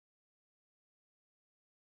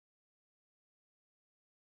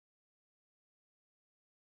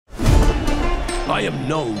I am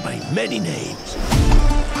known by many names.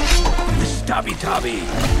 The Stabby Tabby,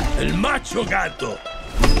 El Macho Gato,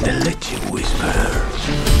 the Leche Whisperer.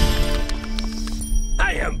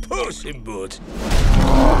 I am Puss in Boots.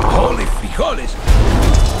 Holy frijoles!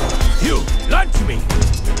 You, lunch me!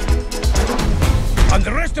 And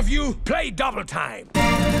the rest of you, play double time.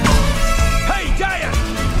 Hey, Giant!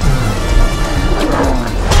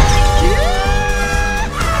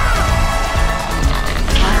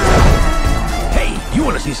 Hey, you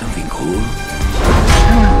wanna see something cool?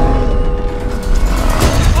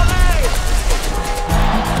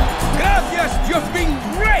 Gracias, you've been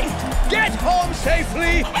great! Get home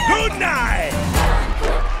safely! Good night!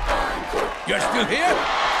 You're still here?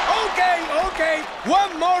 Okay.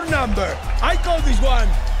 One more number. I call this one,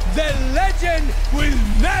 The Legend Will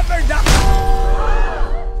Never Die.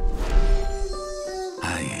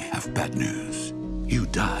 I have bad news. You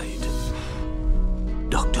died.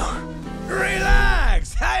 Doctor.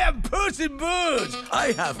 Relax! I am Puss in Boots!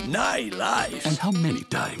 I have 9 lives. And how many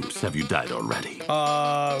times have you died already?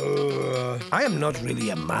 I am not really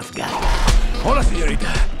a math guy. Hola,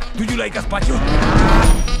 señorita. Do you like gazpacho?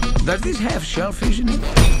 Does this have shellfish in it?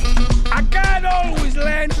 A cat always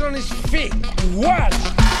lands on his feet. What?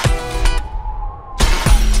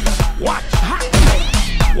 Watch.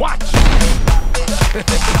 Watch.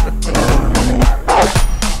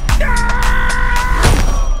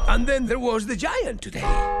 And then there was the giant today.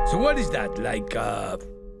 So what is that, like, a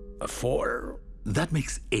 4? That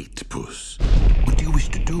makes 8, Puss. What do you wish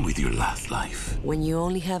to do with your last life? When you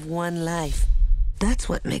only have one life, that's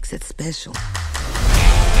what makes it special.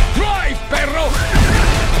 Drive, perro!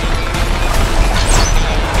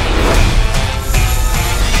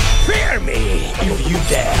 Fear me, if you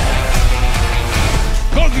dare.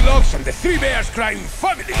 Goldilocks and the 3 Bears Crime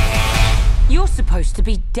Family. You're supposed to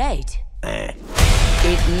be dead.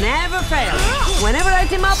 It never fails. Whenever I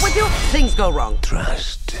team up with you, things go wrong.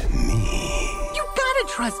 Trust me. You gotta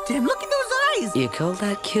trust him. Look at those eyes. You call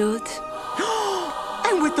that cute?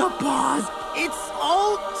 And with the paws, it's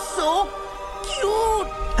all so cute.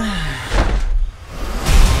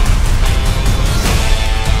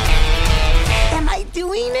 Am I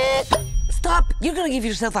doing it? Stop. You're gonna give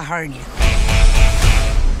yourself a hernia.